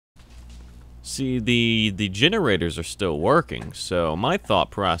See, the generators are still working, so my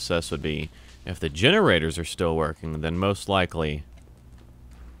thought process would be, if the generators are still working, then most likely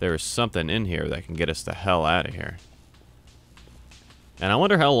there is something in here that can get us the hell out of here. And I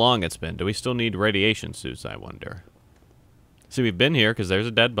wonder how long it's been. Do we still need radiation suits, I wonder? See, we've been here because there's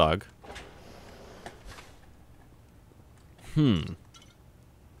a dead bug.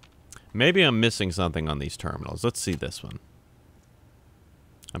 Maybe I'm missing something on these terminals. Let's see this one.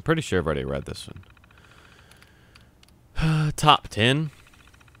 I'm pretty sure I've already read this one. Top 10.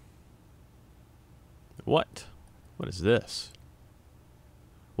 What? What is this?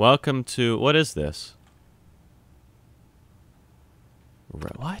 Welcome to... What is this?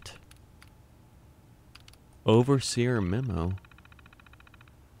 What? Overseer memo.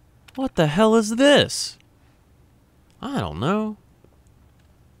 What the hell is this? I don't know.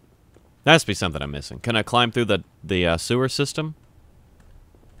 That has to be something I'm missing. Can I climb through the sewer system?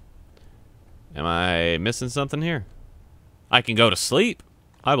 Am I missing something here? I can go to sleep.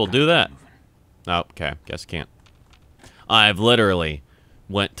 I will do that. Oh, okay. Guess can't. I've literally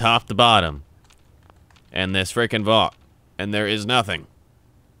went top to bottom in this freaking vault, and there is nothing.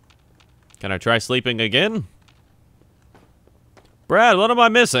 Can I try sleeping again? Brad, what am I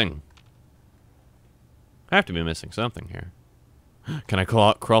missing? I have to be missing something here. Can I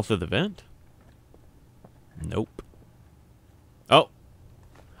crawl through the vent? Nope. Oh.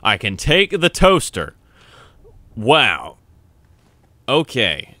 I can take the toaster. Wow.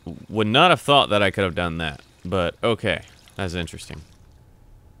 Okay. Would not have thought that I could have done that. But, okay. That's interesting.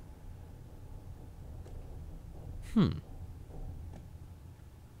 Am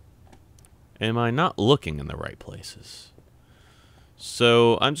I not looking in the right places?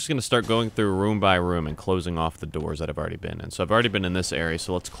 So, I'm just going to start going through room by room and closing off the doors that I've already been in. So, I've already been in this area,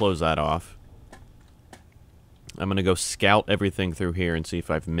 so let's close that off. I'm going to go scout everything through here and see if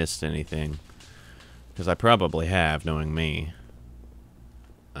I've missed anything. Because I probably have, knowing me.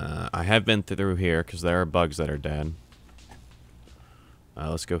 I have been through here because there are bugs that are dead.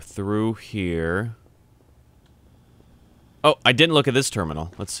 Let's go through here. Oh, I didn't look at this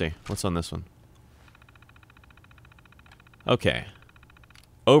terminal. Let's see. What's on this one? Okay.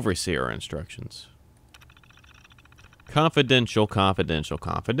 Overseer instructions. Confidential, confidential,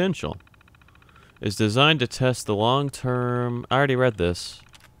 confidential. Is designed to test the long-term... I already read this.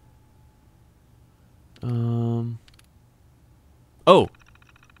 Oh.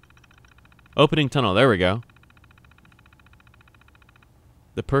 Opening tunnel. There we go.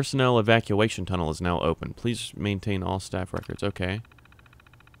 The personnel evacuation tunnel is now open. Please maintain all staff records. Okay.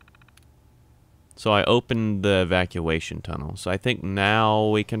 So I opened the evacuation tunnel. So I think now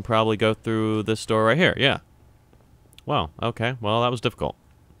we can probably go through this door right here. Yeah. Wow. Okay. Well, that was difficult.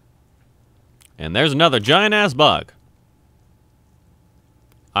 And there's another giant-ass bug.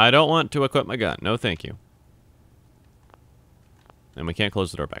 I don't want to equip my gun. No, thank you. And we can't close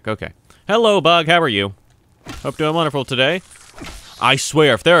the door back. Okay. Hello, bug. How are you? Hope doing wonderful today. I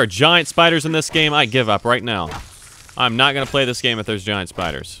swear, if there are giant spiders in this game, I give up right now. I'm not going to play this game if there's giant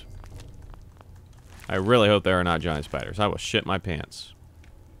spiders. I really hope there are not giant spiders. I will shit my pants.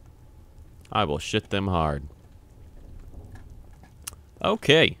 I will shit them hard.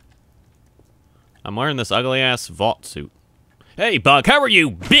 Okay. I'm wearing this ugly-ass vault suit. Hey, bug, how are you,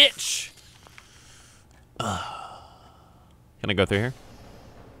 bitch? Can I go through here?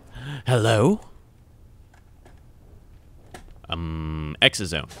 Hello?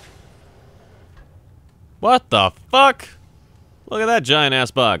 Exozone. What the fuck? Look at that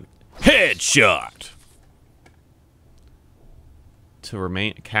giant-ass bug. Headshot! To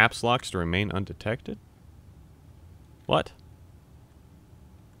remain... Caps locks to remain undetected? What?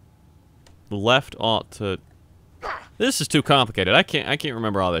 Left alt to... This is too complicated. I can't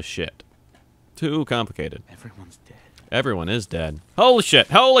remember all this shit. Too complicated. Everyone's dead. Everyone is dead. Holy shit!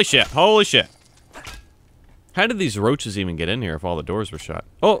 Holy shit! Holy shit! How did these roaches even get in here if all the doors were shut?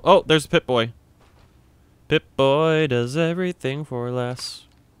 Oh, there's a Pip-Boy. Pip-Boy does everything for less.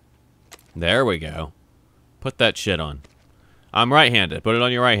 There we go. Put that shit on. I'm right-handed. Put it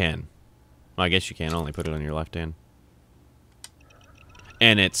on your right hand. Well, I guess you can't only put it on your left hand.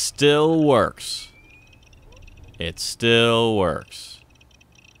 And it still works. It still works.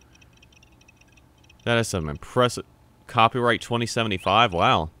 That is some impressive... Copyright 2075?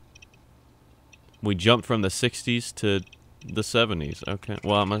 Wow. We jumped from the 60s to the 70s. Okay.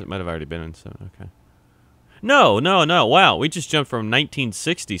 Well, it might have already been in 7. Okay. No. Wow. We just jumped from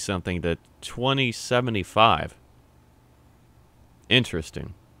 1960-something to 2075.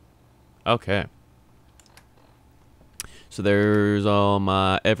 Interesting. Okay. So there's all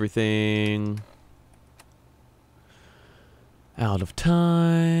my everything. Out of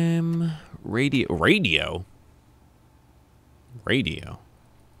time. Radio. Radio? Radio.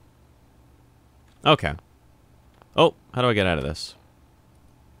 Okay. Oh, how do I get out of this?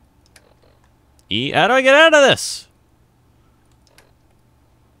 E? How do I get out of this?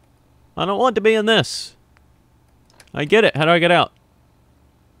 I don't want to be in this. I get it. How do I get out?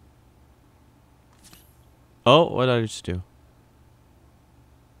 Oh, what did I just do?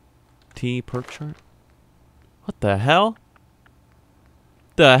 T perk chart? What the hell?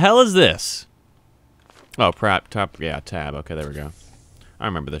 The hell is this? Oh, top, yeah, tab. Okay, there we go. I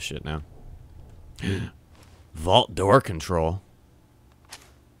remember this shit now. Vault door control.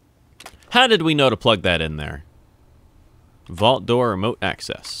 How did we know to plug that in there? Vault door remote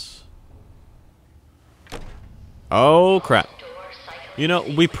access. Oh, crap. You know,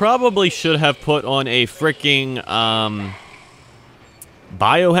 we probably should have put on a freaking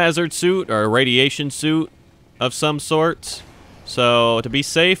biohazard suit or a radiation suit of some sort. So, to be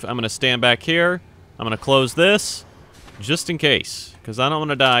safe, I'm going to stand back here. I'm going to close this just in case, because I don't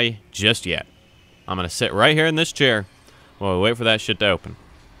want to die just yet. I'm going to sit right here in this chair while we wait for that shit to open.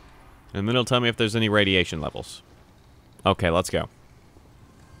 And then it'll tell me if there's any radiation levels. Okay, let's go. I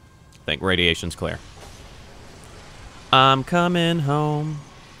think radiation's clear. I'm coming home.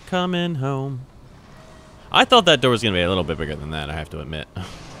 Coming home. I thought that door was going to be a little bit bigger than that, I have to admit.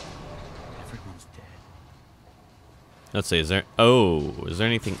 Everyone's dead. Let's see, is there... Oh, is there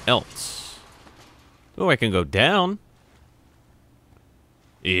anything else? Oh, I can go down.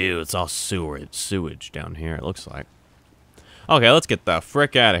 Ew, it's all sewage down here, it looks like. Okay, let's get the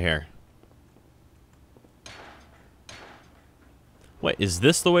frick out of here. Wait, is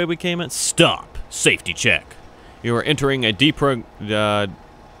this the way we came in? Stop! Safety check. You are entering a depressurized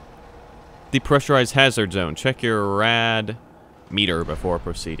hazard zone. Check your rad meter before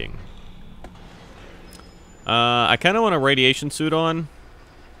proceeding. I kind of want a radiation suit on.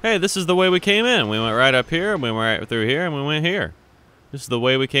 Hey, this is the way we came in. We went right up here, and we went right through here, and we went here. This is the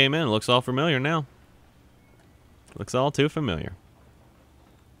way we came in. Looks all familiar now. Looks all too familiar.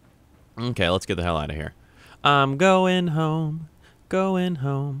 Okay, let's get the hell out of here. I'm going home. Going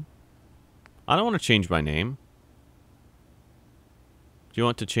home. I don't want to change my name. Do you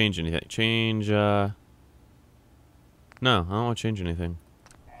want to change anything? Change, No, I don't want to change anything.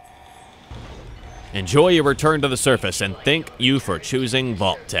 Enjoy your return to the surface, and thank you for choosing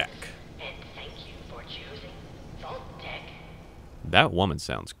Vault Tech. And thank you for choosing Vault Tech. That woman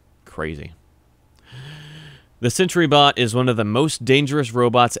sounds crazy. The Sentry Bot is one of the most dangerous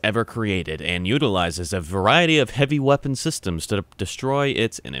robots ever created and utilizes a variety of heavy weapon systems to destroy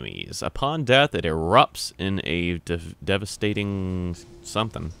its enemies. Upon death, it erupts in a devastating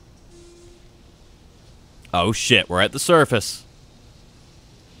something. Oh shit, we're at the surface.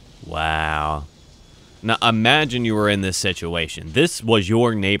 Wow. Now imagine you were in this situation. This was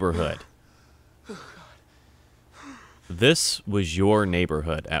your neighborhood. This was your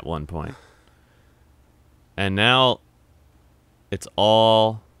neighborhood at one point. And now, it's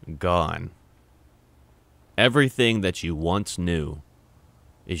all gone. Everything that you once knew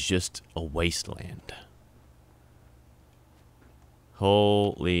is just a wasteland.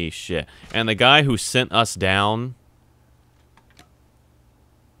 Holy shit. And the guy who sent us down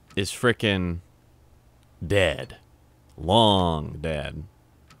is frickin' dead. Long dead.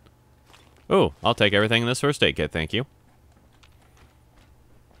 Oh, I'll take everything in this first aid kit, thank you.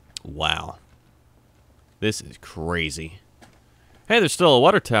 Wow. This is crazy. Hey, there's still a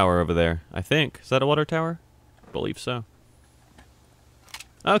water tower over there, I think. Is that a water tower? I believe so.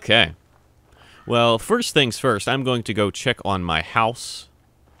 Okay. Well, first things first, I'm going to go check on my house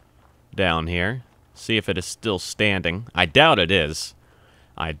down here. See if it is still standing. I doubt it is.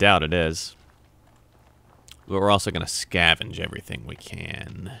 I doubt it is. But we're also going to scavenge everything we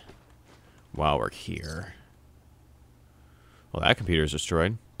can while we're here. Well, that computer's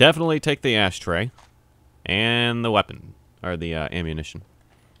destroyed. Definitely take the ashtray. And the weapon, or the ammunition.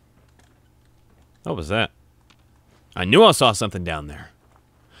 What was that? I knew I saw something down there.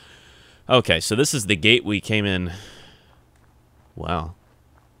 Okay, so this is the gate we came in. Wow.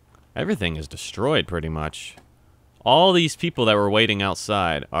 Everything is destroyed, pretty much. All these people that were waiting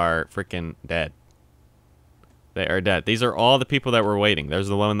outside are freaking dead. They are dead. These are all the people that were waiting. There's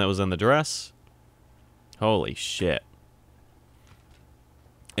the woman that was in the dress. Holy shit.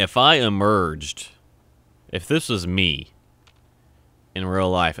 If I emerged... If this was me in real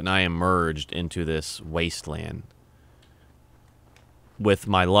life and I emerged into this wasteland with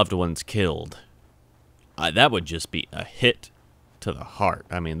my loved ones killed, that would just be a hit to the heart.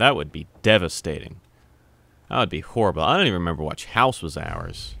 I mean, that would be devastating. That would be horrible. I don't even remember which house was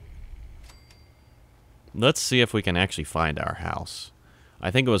ours. Let's see if we can actually find our house.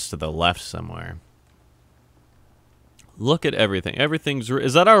 I think it was to the left somewhere. Look at everything.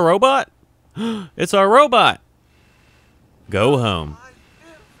 Is that our robot? It's our robot. Go home.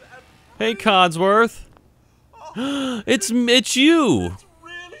 Hey, Codsworth. It's you.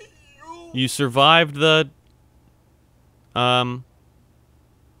 You survived the...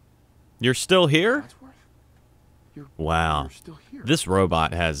 You're still here? Wow. This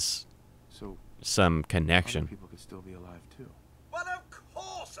robot has some connection. People could still be alive too. But of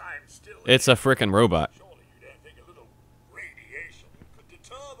course I'm still It's a frickin' robot. Surely you don't think a little radiation could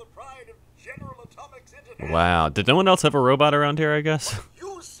deter the pride of General Atomics International? Wow. Did no one else have a robot around here, I guess?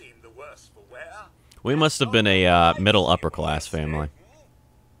 You seem the worse for wear. We must have been a middle upper class family.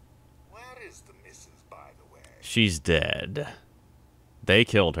 Where is the missus, by the way? She's dead. They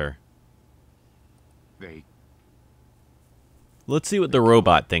killed her. They. Let's see what the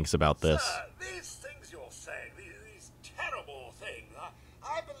robot thinks about this. Sir, these things you're saying, these terrible things,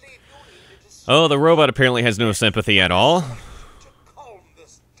 I believe you needed to Oh, the robot apparently has no sympathy at all. to calm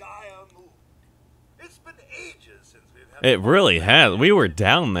this dire mood. It's been ages since we've had It really has. We were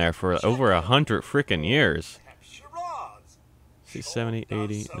down there for over 100 frickin' years. charades. See, 70,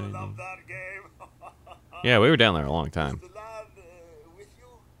 80, So love 90. that game. Yeah, we were down there a long time. The lad with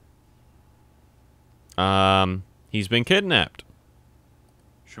you? He's been kidnapped.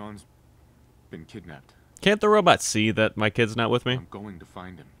 Sean's been kidnapped. Can't the robot see that my kid's not with me? I'm going to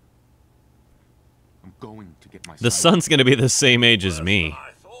find him. I'm going to get my The son. son's gonna be the same age as me.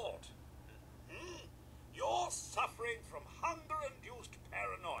 I thought. You're suffering from hunger-induced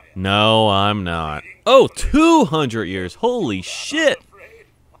paranoia. No, I'm not. Oh, 200 years. Holy shit.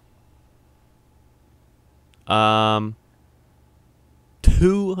 I'm afraid.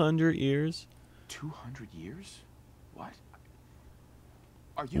 200 years? 200 years? What?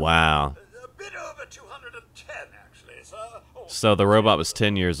 Are you? Wow. A bit over 210, actually, sir. Oh, So the robot was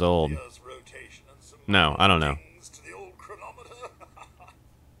 10 years old. years rotation and some No, I don't know. things to the old chronometer.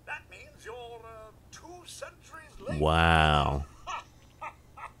 That means you're 2 centuries late. Wow.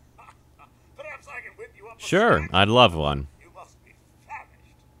 Perhaps I can whip you up a Sure, snack. I'd love one. You must be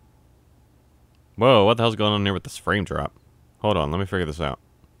famished. Whoa, what the hell's going on here with this frame drop? Hold on, let me figure this out.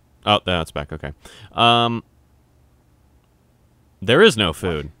 Oh, that's back, okay. There is no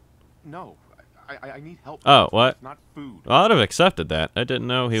food. No. I need help. Oh, what? It's not food. Well, I'd have accepted that. I didn't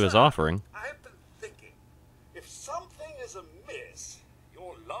know he was Sir, offering. I've been thinking, if something is amiss,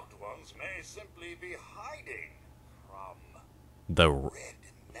 your loved ones may simply be hiding from The... Red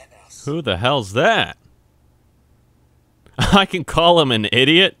Menace. Who the hell's that? I can call him an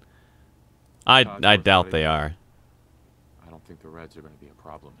idiot? I doubt they are. I don't think the Reds are going to be a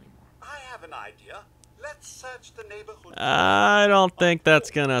problem anymore. I have an idea. Let's search the neighborhood. I don't think that's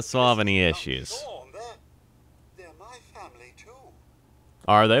gonna solve any issues. Dawn, they're my family too.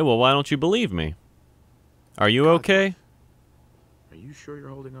 Are they? Well, why don't you believe me? Are you okay? Are you sure you're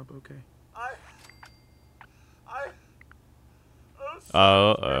holding up okay?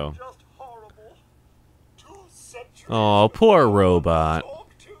 Uh-oh. Just horrible. 2 centuries Oh, poor no one to robot.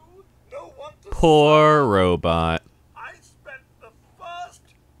 talk to, no one to Poor robot. I spent the first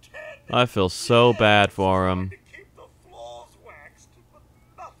 10 I feel so years bad for trying him. to keep the floors waxed, but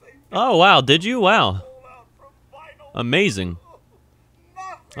nothing. Oh, wow, did you? Wow. Fall out from vinyl. Amazing.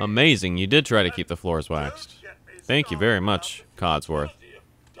 Nothing. Amazing. You did try to keep the floors waxed. Don't get me Thank you started very on much, the Codsworth. futility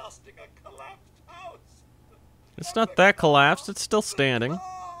of dusting a collapsed house. It's not that collapsed. It's still standing.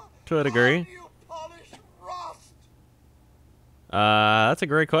 To a degree. How do you polish rust? That's a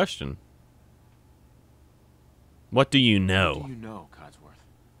great question. What do you What know? do you know,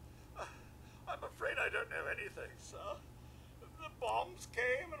 Codsworth? I'm afraid I don't know anything, sir. The bombs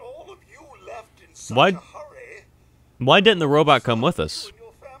came and all of you left in such Why- a hurry. Why didn't the robot come with us? You and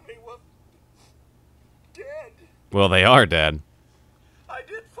your family were dead. Well, they are dead. I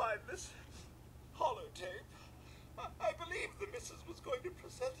did find this holotape. I believe the missus was going to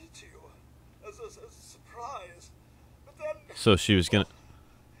present it to you as a surprise. But then So she was gonna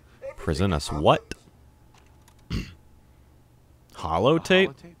everything present us happened. what? Holotape?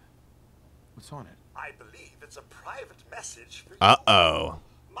 Holotape? What's on it? I believe it's a private message for you. Uh-oh.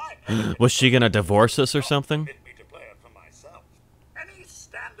 My Was she gonna divorce us or something? It